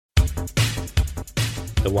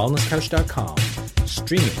TheWellnessCouch.com,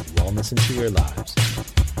 streaming wellness into your lives.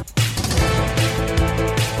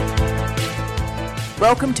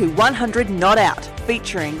 Welcome to 100 Not Out,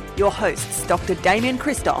 featuring your hosts Dr. Damien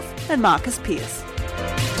Christoph and Marcus Pearce.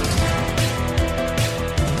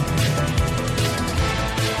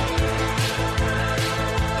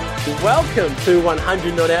 Welcome to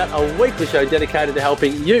 100 Not Out, a weekly show dedicated to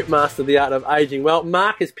helping you master the art of aging well.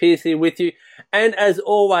 Marcus Pearce here with you, and as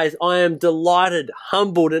always, I am delighted,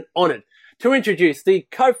 humbled and honoured to introduce the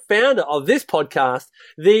co-founder of this podcast,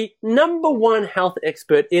 the number one health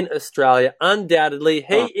expert in Australia, undoubtedly.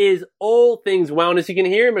 He is all things wellness. You can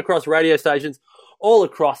hear him across radio stations all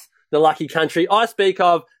across the lucky country. I speak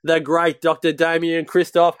of the great Dr. Damien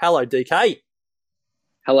Christoph. Hello, DK.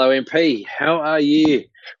 Hello, MP. How are you?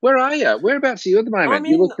 Where are you? Whereabouts are you at the moment?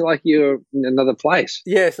 You look like you're in another place.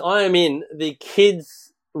 Yes, I am in the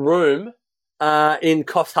kids' room in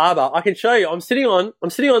Coffs Harbour. I can show you. I'm sitting on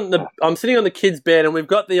the kids' bed, and we've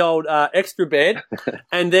got the old extra bed,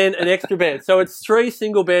 and then an extra bed. So it's 3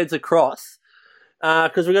 single beds across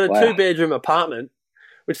because we've got a 2-bedroom apartment,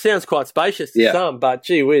 which sounds quite spacious to some, but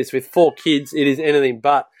gee whiz, with 4 kids, it is anything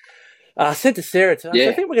but. I said to Sarah, I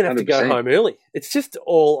think we're going to have 100%. To go home early. It's just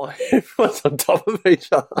all everyone's on top of each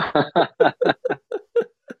other.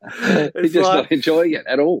 You're just not enjoying it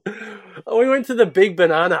at all. We went to the Big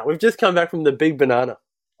Banana. We've just come back from the Big Banana,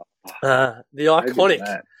 the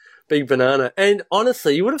iconic Big Banana. And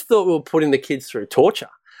honestly, you would have thought we were putting the kids through torture.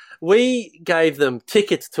 We gave them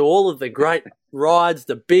tickets to all of the great rides,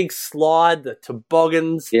 the big slide, the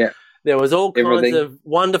toboggans. Yeah. There was all kinds of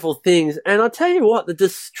wonderful things. And I tell you what, the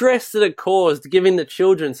distress that it caused giving the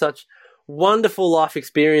children such wonderful life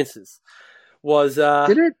experiences was...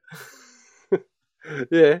 Did it?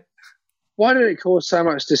 Yeah. Why did it cause so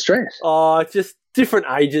much distress? Oh, just different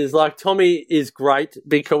ages. Like Tommy is great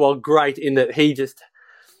great in that he just...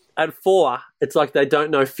 At 4, it's like they don't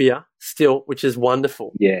know fear still, which is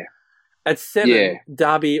wonderful. Yeah. At 7,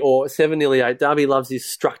 Darby, or 7, nearly 8, Darby loves his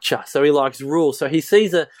structure, so he likes rules. So he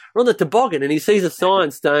sees we're on the toboggan, and he sees a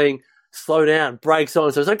sign saying, slow down, brakes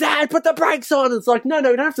on. So he's like, Dad, put the brakes on. And it's like, no, you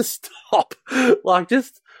don't have to stop. Like,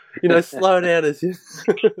 just, slow down as you,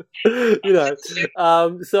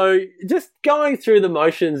 so just going through the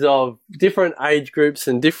motions of different age groups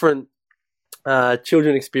and different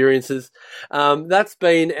children experiences. That's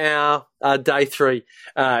been our day 3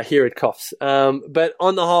 here at Coffs. But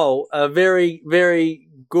on the whole, a very, very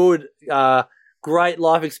good, great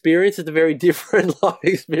life experience. It's a very different life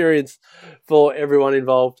experience for everyone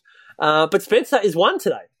involved. But Spencer is 1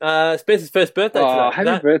 today. Spencer's first birthday today.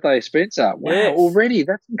 Happy birthday, Spencer. Wow, yes. Already?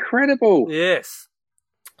 That's incredible. Yes.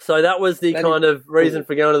 So that was the kind of reason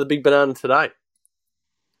for going to the Big Banana today.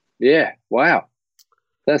 Yeah, wow.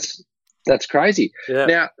 That's crazy. Yeah.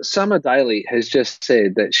 Now, Summer Daly has just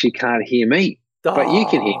said that she can't hear me, but you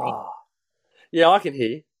can hear me. Yeah, I can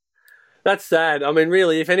hear. That's sad. I mean,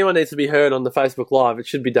 really, if anyone needs to be heard on the Facebook Live, it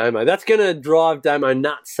should be Damo. That's going to drive Damo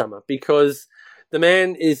nuts, Summer, because the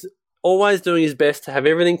man is always doing his best to have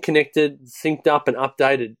everything connected, synced up and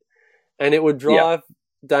updated, and it would drive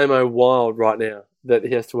Damo wild right now that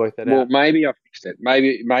he has to work that out. Well, maybe I fixed it.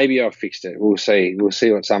 Maybe I fixed it. We'll see. We'll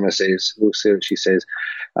see what Summer says. We'll see what she says.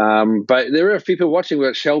 But there are a few people watching. We've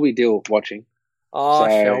got Shelby Dill watching. Oh,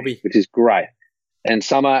 Shelby. Which is great. And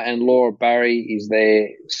Summer and Laura Barry is there.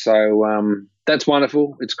 So that's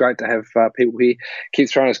wonderful. It's great to have people here.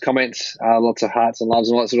 Keep throwing us comments, lots of hearts and loves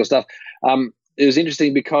and all that sort of stuff. It was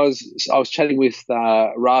interesting because I was chatting with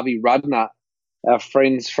Ravi Rudna, our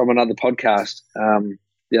friends from another podcast,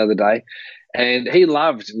 the other day, and he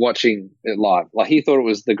loved watching it live. Like, he thought it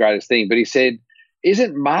was the greatest thing. But he said,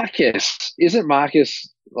 isn't Marcus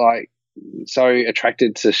like so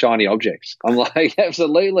attracted to shiny objects? I'm like,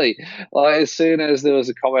 absolutely. Like, as soon as there was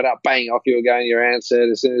a comment up, bang, off you were going your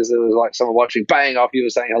answer. As soon as there was like someone watching, bang, off you were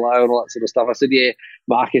saying hello and all that sort of stuff. I said, yeah,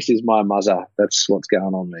 Marcus is my muzzer. That's what's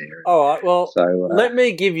going on there. All right, well, let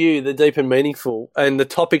me give you the deep and meaningful and the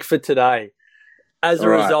topic for today as a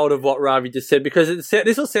result of what Ravi just said, because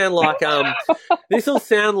this will sound like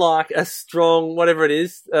a strong, whatever it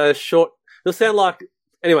is, short. It'll sound like,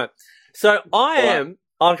 anyway. So I'm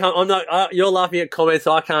not. You're laughing at comments.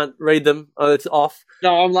 I can't read them. Oh, it's off.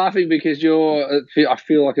 No, I'm laughing because I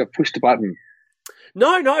feel like I've pushed a button.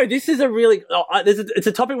 No. This is it's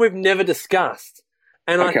a topic we've never discussed,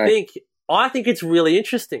 and okay. I think it's really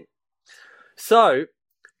interesting. So,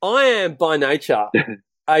 I am by nature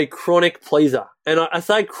a chronic pleaser, and I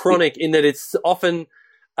say chronic in that it's often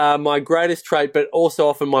my greatest trait, but also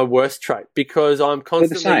often my worst trait, because I'm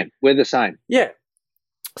constantly... We're the same. Yeah.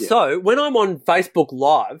 So when I'm on Facebook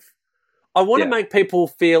Live, I want to Yeah. make people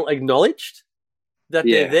feel acknowledged that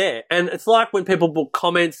Yeah. they're there. And it's like when people book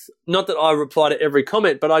comments, not that I reply to every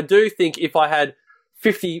comment, but I do think if I had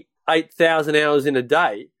 58,000 hours in a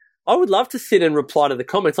day, I would love to sit and reply to the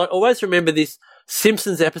comments. I always remember this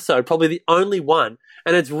Simpsons episode, probably the only one,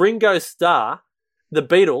 and it's Ringo Starr, the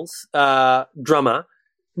Beatles drummer,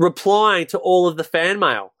 replying to all of the fan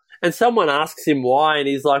mail. And someone asks him why, and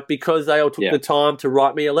he's like, because they all took the time to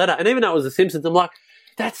write me a letter. And even though it was the Simpsons, I'm like,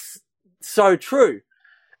 that's so true.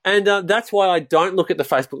 And that's why I don't look at the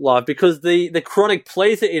Facebook Live, because the chronic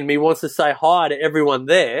pleaser in me wants to say hi to everyone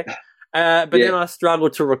there, but then I struggle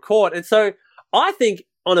to record. And so I think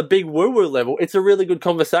on a big woo-woo level, it's a really good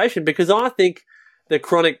conversation, because I think the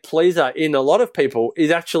chronic pleaser in a lot of people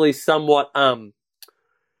is actually somewhat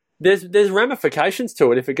there's ramifications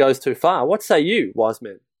to it if it goes too far. What say you, wise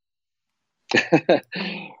man?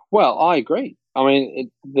 Well, I agree. I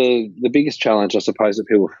mean, the biggest challenge I suppose that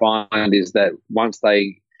people find is that once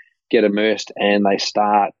they get immersed and they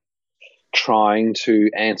start trying to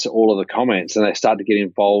answer all of the comments, and they start to get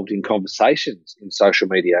involved in conversations in social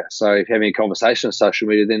media. So if you're having a conversation on social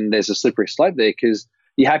media, then there's a slippery slope there, because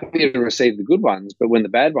you're happy to receive the good ones, but when the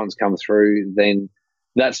bad ones come through, then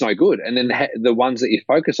that's no good. And then the ones that you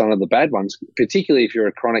focus on are the bad ones, particularly if you're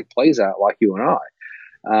a chronic pleaser like you and I.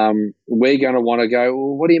 We're going to want to go,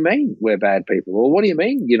 well, what do you mean we're bad people? Or what do you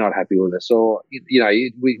mean you're not happy with us? Or,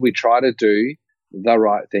 we try to do the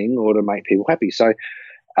right thing or to make people happy. So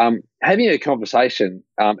having a conversation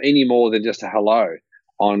any more than just a hello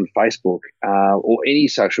on Facebook or any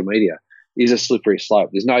social media is a slippery slope.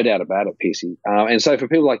 There's no doubt about it, Piercy. And so for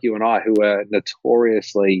people like you and I who are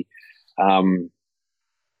notoriously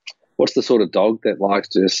what's the sort of dog that likes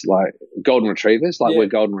just like golden retrievers? We're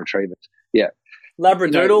golden retrievers. Yeah.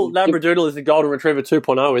 Labradoodle. Labradoodle is the golden retriever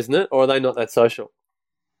 2.0, isn't it? Or are they not that social?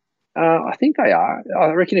 I think they are. I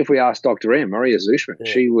reckon if we asked Dr. M, Maria Zushman,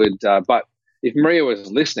 she would, but if Maria was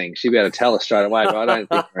listening, she'd be able to tell us straight away, but I don't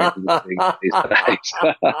think Maria's listening these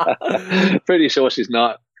days. Pretty sure she's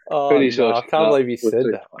not. Oh, Pretty sure I can't believe you said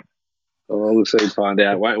that. Well, we'll soon find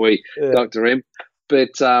out, won't we, Dr. M?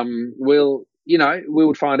 But we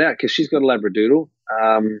would find out, because she's got a Labradoodle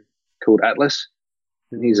called Atlas.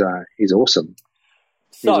 And he's awesome.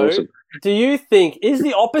 So, awesome. Do you think, is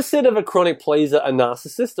the opposite of a chronic pleaser a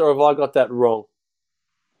narcissist, or have I got that wrong?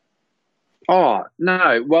 Oh,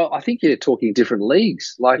 no. Well, I think you're talking different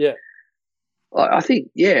leagues. I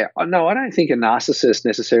think, no, I don't think a narcissist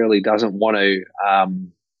necessarily doesn't want to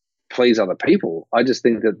please other people. I just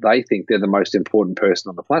think that they think they're the most important person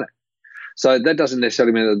on the planet. So that doesn't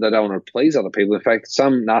necessarily mean that they don't want to please other people. In fact,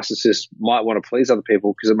 some narcissists might want to please other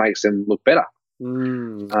people because it makes them look better.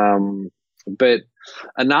 But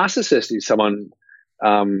a narcissist is someone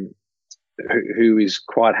who is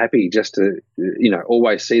quite happy just to,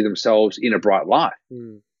 always see themselves in a bright light.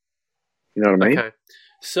 You know what I mean? Okay.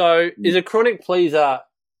 So is a chronic pleaser,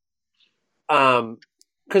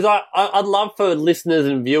 because I'd love for listeners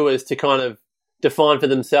and viewers to kind of define for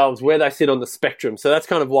themselves where they sit on the spectrum. So that's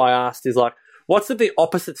kind of why I asked, is like, what's at the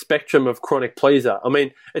opposite spectrum of chronic pleaser? I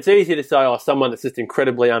mean, it's easy to say, someone that's just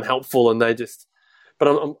incredibly unhelpful and they just, but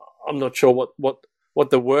I'm not sure what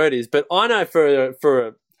the word is. But I know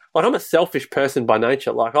I'm a selfish person by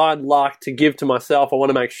nature. Like, I'd like to give to myself. I want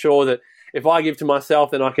to make sure that if I give to myself,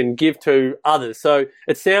 then I can give to others. So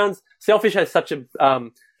it sounds, selfish has such a,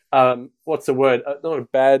 what's the word? Not a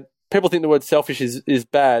bad, people think the word selfish is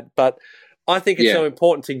bad, but I think it's so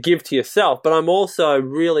important to give to yourself. But I'm also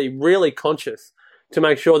really, really conscious to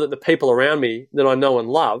make sure that the people around me that I know and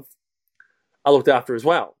love are looked after as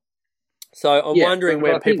well. So I'm wondering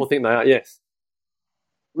where people think they are. Yes.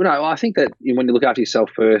 No, I think that when you look after yourself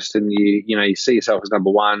first and you see yourself as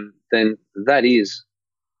number one, then that is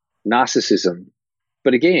narcissism.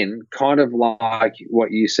 But again, kind of like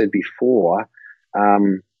what you said before,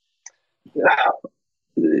 in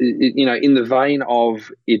the vein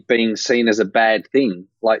of it being seen as a bad thing,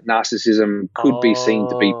 like narcissism could be seen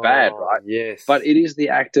to be bad, right? Yes. But it is the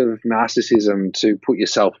act of narcissism to put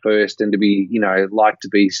yourself first and to be, like to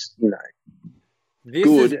be, this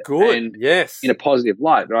good, is good. and yes, in a positive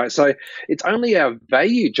light, right? So it's only our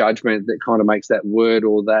value judgment that kind of makes that word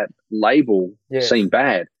or that label seem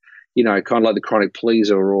bad, kind of like the chronic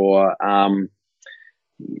pleaser or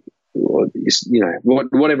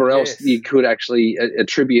whatever else you could actually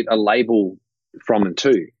attribute a label from and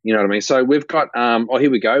to. You know what I mean? So we've got,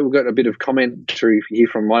 here we go. We've got a bit of commentary here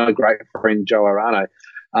from my great friend Joe Arano.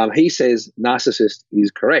 He says narcissist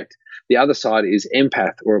is correct. The other side is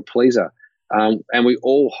empath or a pleaser. And we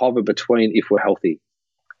all hover between if we're healthy,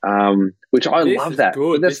 which I love that.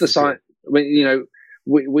 Good. But that's the sign.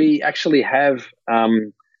 We actually have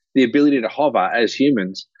the ability to hover as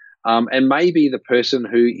humans. And maybe the person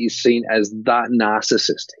who is seen as the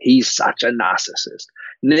narcissist, he's such a narcissist,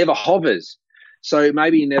 never hovers. So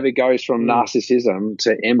maybe he never goes from narcissism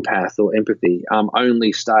to empath or empathy,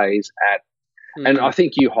 only stays at, and I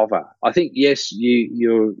think you hover. I think, yes,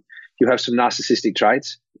 you have some narcissistic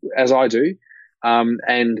traits, as I do,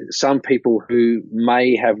 and some people who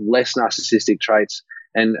may have less narcissistic traits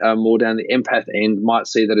and more down the empath end might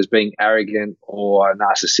see that as being arrogant or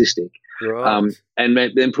narcissistic. Right. And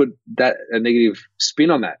then put a negative spin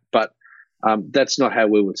on that. But that's not how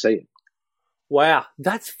we would see it. Wow,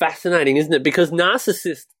 that's fascinating, isn't it? Because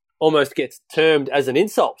narcissist almost gets termed as an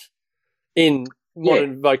insult in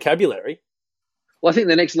modern vocabulary. Well, I think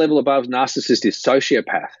the next level above narcissist is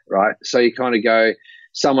sociopath, right? So you kind of go,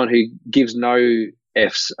 someone who gives no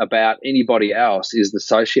Fs about anybody else is the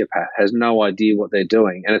sociopath, has no idea what they're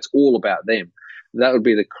doing, and it's all about them. That would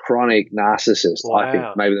be the chronic narcissist. Wow. I think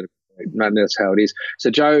maybe that's how it is. So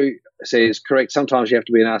Joe says, correct, sometimes you have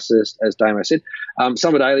to be a narcissist, as Damo said.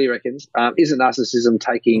 Summer Daily reckons, isn't narcissism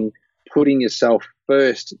putting yourself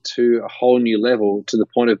first to a whole new level to the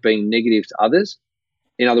point of being negative to others?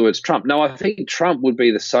 In other words, Trump. No, I think Trump would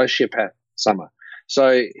be the sociopath, Summer.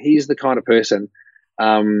 So he's the kind of person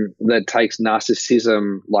that takes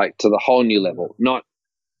narcissism like to the whole new level.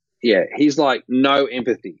 He's like no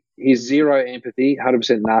empathy. He's zero empathy,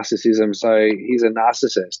 100% narcissism. So he's a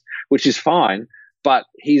narcissist, which is fine. But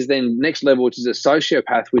he's then next level, which is a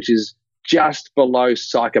sociopath, which is just below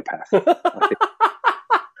psychopath.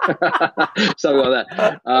 Something like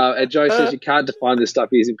that. And Joe says you can't define this stuff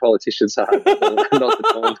using politicians. Not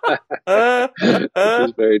the norm. Which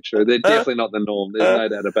is very true. They're definitely not the norm. There's no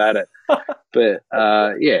doubt about it. But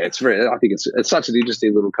I think it's such an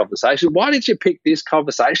interesting little conversation. Why did you pick this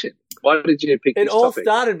conversation? Why did you pick this topic? It all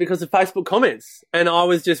started because of Facebook comments, and I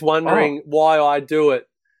was just wondering why I do it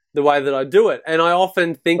the way that I do it. And I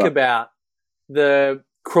often think about the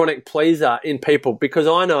chronic pleaser in people, because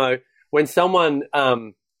I know when someone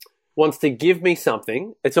wants to give me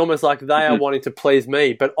something, it's almost like they are wanting to please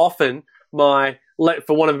me. But often for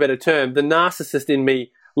want of a better term, the narcissist in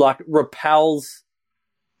me like repels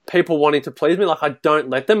people wanting to please me. Like I don't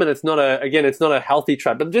let them, and it's not a healthy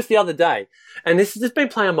trait. But just the other day, and this has just been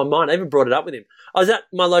playing on my mind, I even brought it up with him. I was at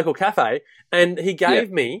my local cafe, and he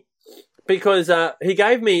gave me, because he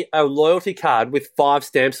gave me a loyalty card with 5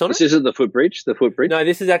 stamps on it. This isn't the footbridge? No,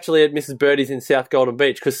 this is actually at Mrs. Birdie's in South Golden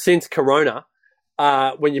Beach, because since Corona,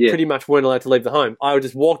 when you pretty much weren't allowed to leave the home, I would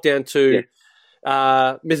just walk down to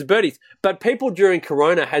Mrs. Birdie's. But people during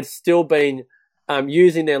Corona had still been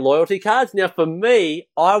using their loyalty cards. Now, for me,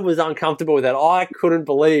 I was uncomfortable with that. I couldn't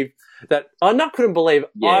believe that. I not couldn't believe.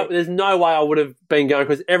 There's no way I would have been going,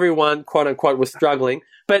 because everyone, quote unquote, was struggling.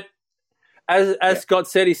 But as Scott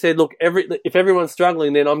said, he said, look, if everyone's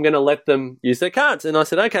struggling, then I'm going to let them use their cards. And I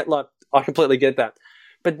said, okay, like I completely get that.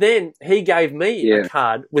 But then he gave me a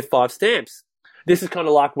card with 5 stamps. This is kind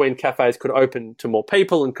of like when cafes could open to more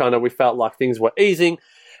people, and kind of we felt like things were easing.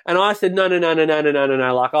 And I said, no.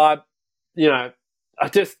 Like I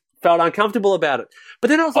just felt uncomfortable about it. But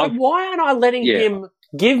then I was like, why aren't I letting him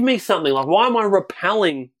give me something? Like, why am I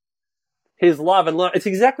repelling his love? And it's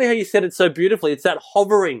exactly how you said it so beautifully. It's that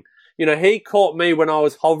hovering. He caught me when I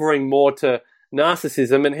was hovering more to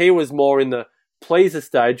narcissism, and he was more in the pleaser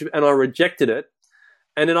stage, and I rejected it.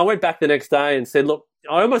 And then I went back the next day and said, look,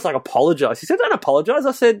 I almost like apologized. He said, don't apologize.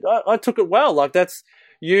 I said, I took it well. Like, that's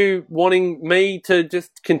you wanting me to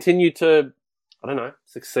just continue to, I don't know,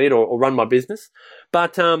 succeed or run my business.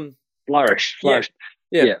 But flourish.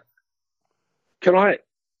 Yeah.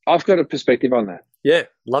 I've got a perspective on that. Yeah,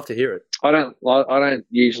 love to hear it. I don't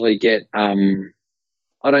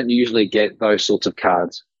usually get those sorts of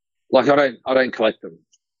cards. Like I don't collect them.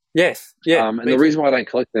 Yes. Yeah. And the reason why I don't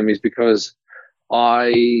collect them is because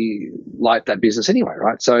I like that business anyway,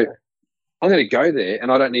 right? So I'm going to go there,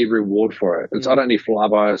 and I don't need reward for it. I don't need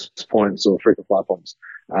Flybuys points or frequent flyer points,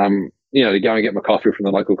 to go and get my coffee from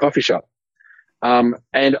the local coffee shop. And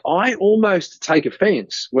I almost take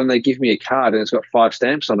offense when they give me a card and it's got 5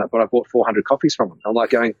 stamps on it, but I bought 400 coffees from them. I'm like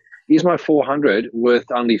going, is my 400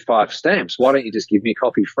 worth only 5 stamps? Why don't you just give me a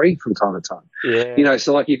coffee free from time to time? Yeah.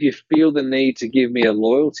 So like if you feel the need to give me a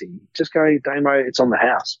loyalty, just go, Damo, it's on the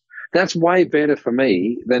house. That's way better for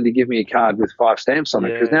me than to give me a card with 5 stamps on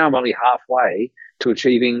it, because now I'm only halfway to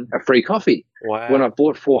achieving a free coffee. Wow. When I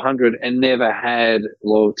bought 400 and never had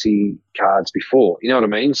loyalty cards before. You know what I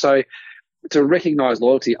mean? So to recognise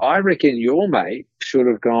loyalty, I reckon your mate should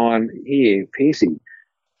have gone, here, Piercy,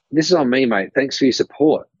 this is on me, mate. Thanks for your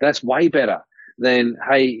support. That's way better than,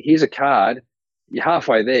 hey, here's a card. You're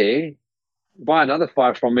halfway there. buy another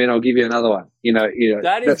 5 from me and I'll give you another one.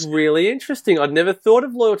 That is really interesting. I'd never thought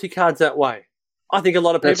of loyalty cards that way. I think a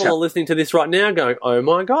lot of people are listening to this right now going, oh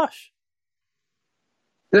my gosh.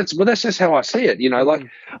 That's just how I see it.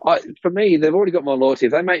 For me, they've already got my loyalty.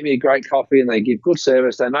 If they make me a great coffee and they give good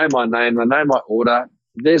service, they know my name, they know my order,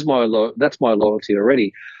 that's my loyalty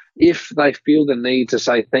already. If they feel the need to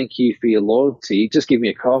say thank you for your loyalty, just give me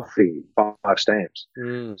a coffee, 5 stamps.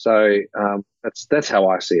 So that's how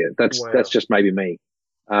I see it. That's just maybe me.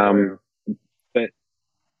 And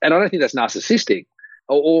I don't think that's narcissistic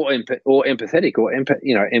or empathetic or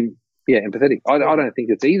empathetic. I don't think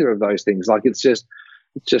it's either of those things. Like it's just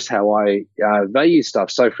how I value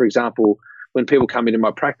stuff. So, for example, when people come into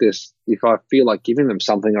my practice, if I feel like giving them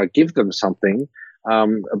something, I give them something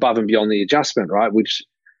above and beyond the adjustment, right? Which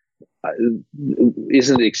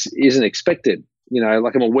isn't expected.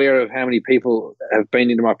 Like I'm aware of how many people have been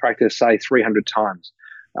into my practice, say 300 times,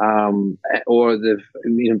 or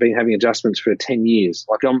they've been having adjustments for 10 years.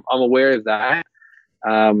 Like I'm aware of that,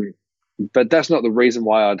 but that's not the reason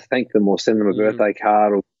why I'd thank them or send them a birthday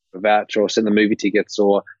card or a voucher or send them movie tickets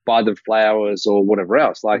or buy them flowers or whatever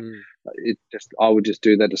else. Like I would just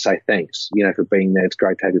do that to say thanks, for being there. It's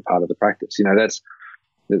great to have you part of the practice.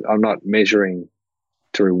 I'm not measuring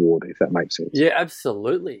to reward, if that makes sense. Yeah,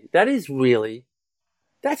 absolutely. That's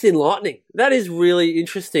enlightening. That is really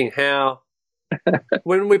interesting how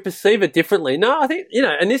when we perceive it differently. No, I think,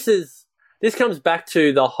 and this comes back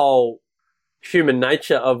to the whole human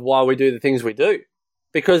nature of why we do the things we do.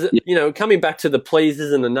 Because, coming back to the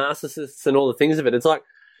pleasers and the narcissists and all the things of it, it's like,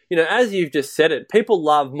 as you've just said it, people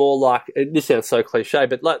love more like, this sounds so cliche,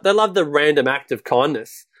 but like they love the random act of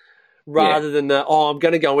kindness rather than I'm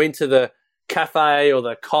going to go into the cafe or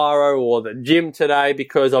the chiro or the gym today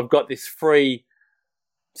because I've got this free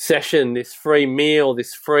session, this free meal,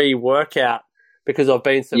 this free workout because I've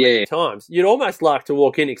been so many times. You'd almost like to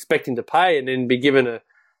walk in expecting to pay and then be given a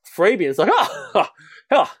freebie. It's like,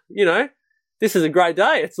 this is a great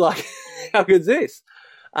day. It's like, how good's this?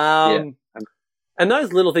 And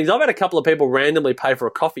those little things, I've had a couple of people randomly pay for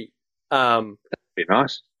a coffee. That'd be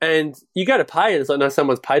nice. And you go to pay and it's like, no,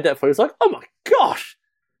 someone's paid that for you. It's like, oh my gosh,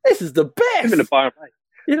 this is the best. Even to buy a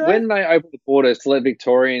When they open the borders to let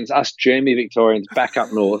Victorians, us Germany Victorians, back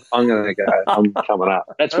up north, I'm going to go. I'm coming up.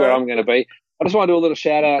 That's where I'm going to be. I just want to do a little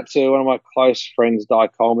shout out to one of my close friends, Di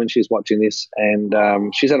Coleman. She's watching this,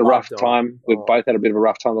 and she's had a rough time. We've both had a bit of a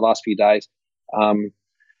rough time the last few days.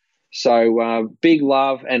 So big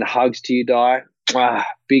love and hugs to you, Di.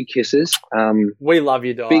 Big kisses. We love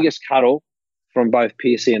you, Di. Biggest cuddle from both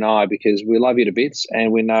Piercy and I because we love you to bits,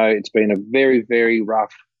 and we know it's been a very, very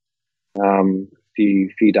rough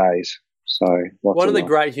few days. So one of the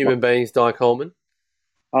great human beings, Di Coleman.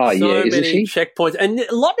 Oh, isn't she? Checkpoints, and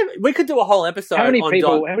a lot of we could do a whole episode. How many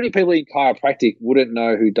people in chiropractic wouldn't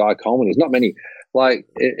know who Di Coleman is? Not many. Like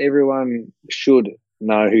everyone should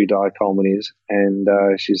know who Di Coleman is, and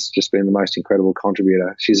she's just been the most incredible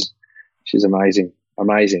contributor. She's amazing.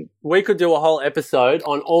 Amazing. We could do a whole episode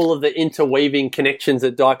on all of the interweaving connections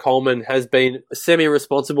that Di Coleman has been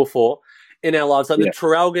semi-responsible for in our lives, like the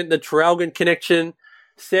Traralgon connection.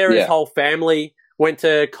 Sarah's whole family went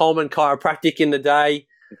to Coleman Chiropractic in the day.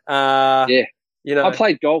 I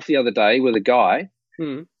played golf the other day with a guy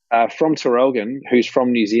from Traralgon who's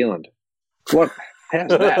from New Zealand. What? How's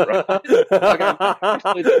that, right?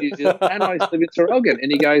 I live in New Zealand and I live in Traralgon.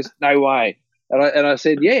 And he goes, no way. And I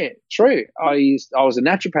said, yeah, true. I was a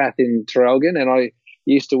naturopath in Traralgon and I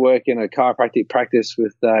used to work in a chiropractic practice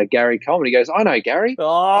with Gary Coleman. He goes, I know Gary. Oh.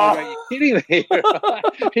 I go, you're kidding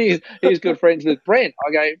me. He's good friends with Brent.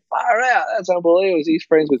 I go, far out. That's unbelievable. He's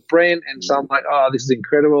friends with Brent. And so I'm like, oh, this is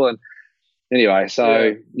incredible. And anyway,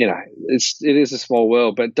 so, it is a small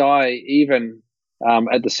world. But Di, even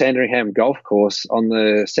at the Sandringham golf course on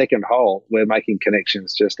the second hole, we're making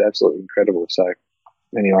connections just absolutely incredible. So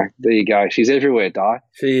anyway, there you go. She's everywhere, Di.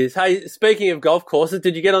 She is. Hey, speaking of golf courses,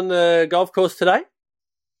 did you get on the golf course today?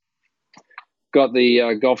 Got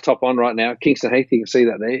the golf top on right now. Kingston Heath, you can see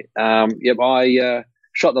that there. I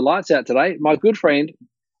shot the lights out today. My good friend,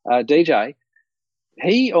 DJ,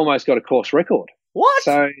 he almost got a course record. What?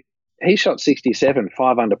 So he shot 67,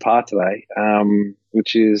 5 under par today,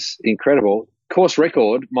 which is incredible. Course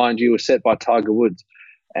record, mind you, was set by Tiger Woods.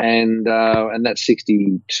 And that's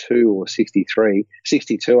 62 or 63,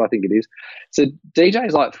 62 I think it is. So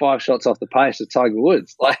DJ's like 5 shots off the pace of Tiger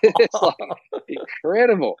Woods. Like it's like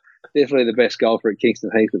incredible. Definitely the best golfer at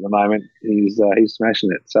Kingston Heath at the moment. He's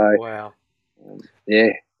smashing it. So wow,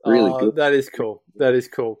 really good. That is cool. That is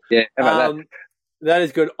cool. Yeah, how about that? That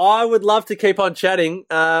is good. I would love to keep on chatting.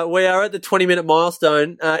 We are at the 20-minute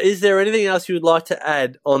milestone. Is there anything else you would like to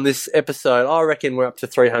add on this episode? I reckon we're up to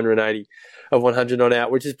 380 of 100 Not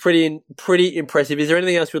Out, which is pretty impressive. Is there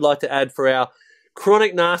anything else you'd like to add for our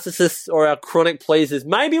chronic narcissists or our chronic pleasers?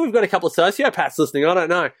 Maybe we've got a couple of sociopaths listening. I don't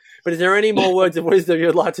know. But is there any more words of wisdom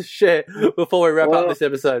you'd like to share before we wrap up this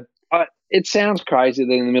episode? It sounds crazy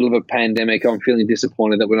that in the middle of a pandemic, I'm feeling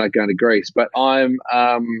disappointed that we're not going to Greece, but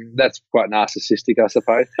that's quite narcissistic, I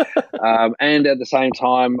suppose. And at the same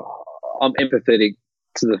time, I'm empathetic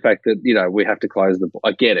to the fact that, we have to close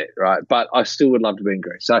I get it, right? But I still would love to be in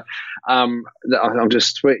Greece. So I'm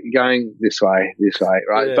just going this way,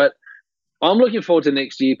 right? Yeah. But I'm looking forward to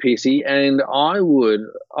next year, PC, and I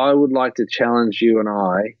would like to challenge you and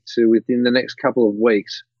I to, within the next couple of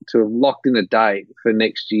weeks, to have locked in a date for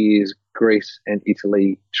next year's Greece and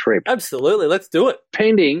Italy trip. Absolutely. Let's do it.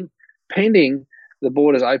 Pending the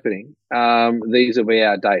borders opening, these will be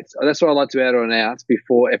our dates. That's what I'd like to be able to announce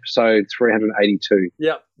before episode 382.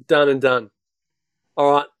 Yep. Done and done.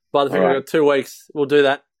 All right. By the time we've got 2 weeks, we'll do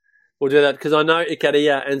that. Because I know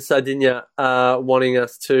Icaria and Sardinia are wanting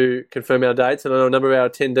us to confirm our dates, and I know a number of our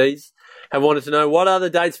attendees have wanted to know what are the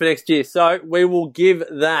dates for next year. So we will give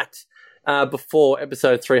that before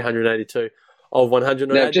episode 382 of 100.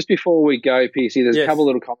 Now, just before we go, PC, there's a couple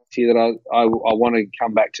little comments here that I want to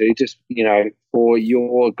come back to. Just, for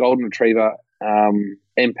your golden retriever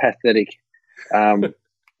empathetic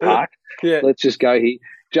park, let's just go here.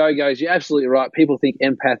 Joe goes, you're absolutely right. People think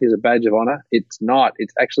empath is a badge of honor. It's not.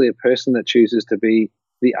 It's actually a person that chooses to be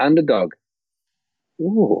the underdog.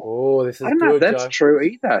 Ooh, this is I don't know if that's true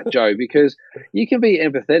either, Joe, because you can be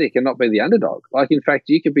empathetic and not be the underdog. Like, in fact,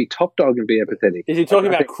 you can be top dog and be empathetic. Is he talking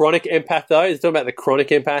about chronic empath, though? Is he talking about the chronic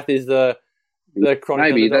empath is the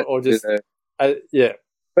chronic underdog? Or just, yeah.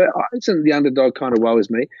 But isn't the underdog kind of woe is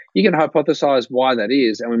me? You can hypothesize why that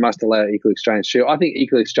is, and we must allow equal exchange too. I think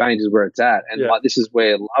equal exchange is where it's at, and this is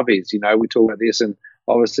where love is. We talk about this, and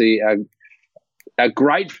obviously our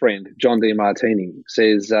great friend John DeMartini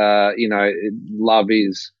says, love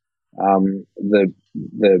is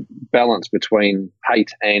the balance between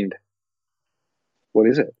hate and what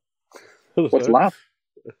is it? What's love?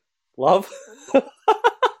 Love.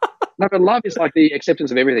 No, but love is like the acceptance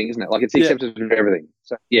of everything, isn't it? Like, it's the acceptance of everything.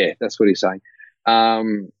 So, yeah, that's what he's saying.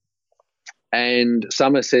 And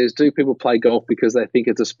Summer says, do people play golf because they think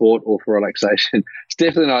it's a sport or for relaxation? It's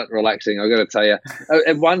definitely not relaxing, I've got to tell you.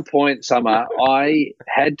 At one point, Summer, I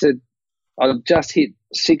just hit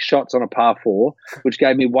 6 shots on a par 4, which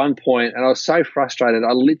gave me 1 point, and I was so frustrated.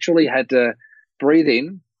 I literally had to breathe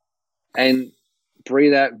in and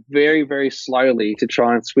breathe out very, very slowly to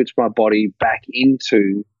try and switch my body back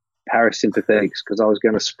into parasympathetics, because I was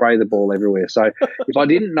going to spray the ball everywhere. So if I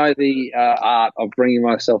didn't know the art of bringing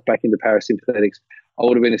myself back into parasympathetics, I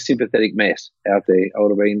would have been a sympathetic mess out there. I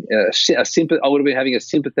would have been I would have been having a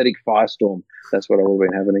sympathetic firestorm. That's what I would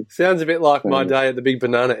have been having. Sounds a bit like my day at the Big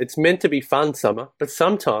Banana. It's meant to be fun, Summer, but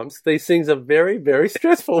sometimes these things are very, very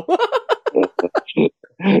stressful.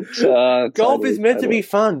 Golf is meant to be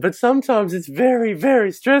fun, but sometimes it's very,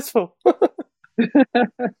 very stressful.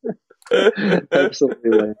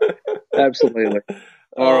 Absolutely.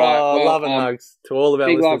 All right. Well, love and hugs to all of our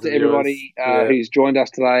big listeners. Big love to everybody who's joined us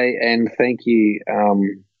today, and thank you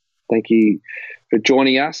for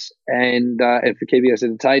joining us and for keeping us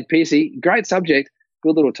entertained. Piercy, great subject,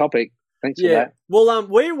 good little topic. Thanks for that. Well,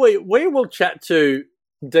 we will chat to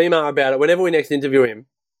Demar about it whenever we next interview him.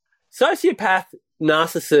 Sociopath,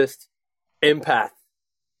 narcissist, empath.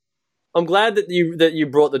 I'm glad that you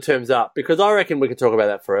brought the terms up, because I reckon we could talk about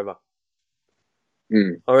that forever.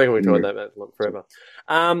 I reckon we can talk about that forever.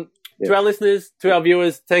 To our listeners, to our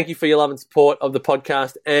viewers, thank you for your love and support of the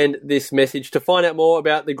podcast and this message. To find out more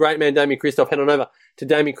about the great man Damien Christoph, head on over to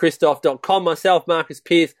DamienChristoph.com. Myself,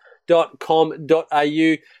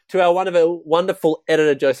 MarcusPearce.com.au. To our wonderful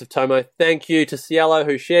editor, Joseph Tomo, thank you. To Cielo,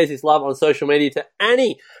 who shares his love on social media. To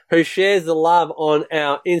Annie, who shares the love on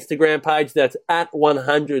our Instagram page. That's at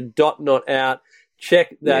 100.notout.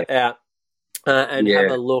 Check that out and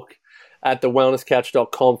have a look at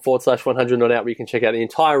thewellnesscouch.com/100notout, where you can check out the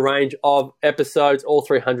entire range of episodes, all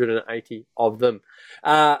 380 of them.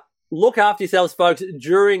 Look after yourselves, folks,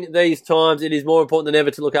 during these times. It is more important than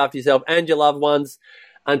ever to look after yourself and your loved ones.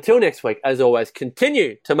 Until next week, as always,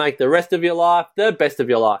 continue to make the rest of your life the best of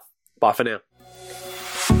your life. Bye for now.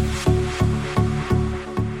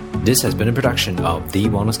 This has been a production of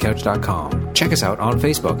TheWellnessCouch.com. Check us out on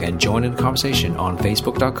Facebook and join in the conversation on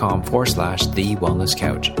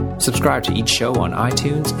Facebook.com/TheWellnessCouch. Subscribe to each show on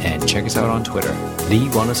iTunes and check us out on Twitter. The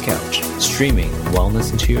Wellness Couch, streaming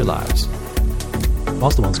wellness into your lives.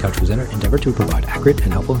 Whilst the Wellness Couch presenter endeavor to provide accurate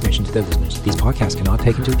and helpful information to their listeners, these podcasts cannot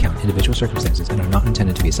take into account individual circumstances and are not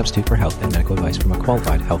intended to be a substitute for health and medical advice from a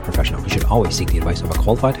qualified health professional. You should always seek the advice of a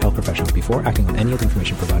qualified health professional before acting on any of the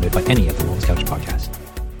information provided by any of the Wellness Couch podcasts.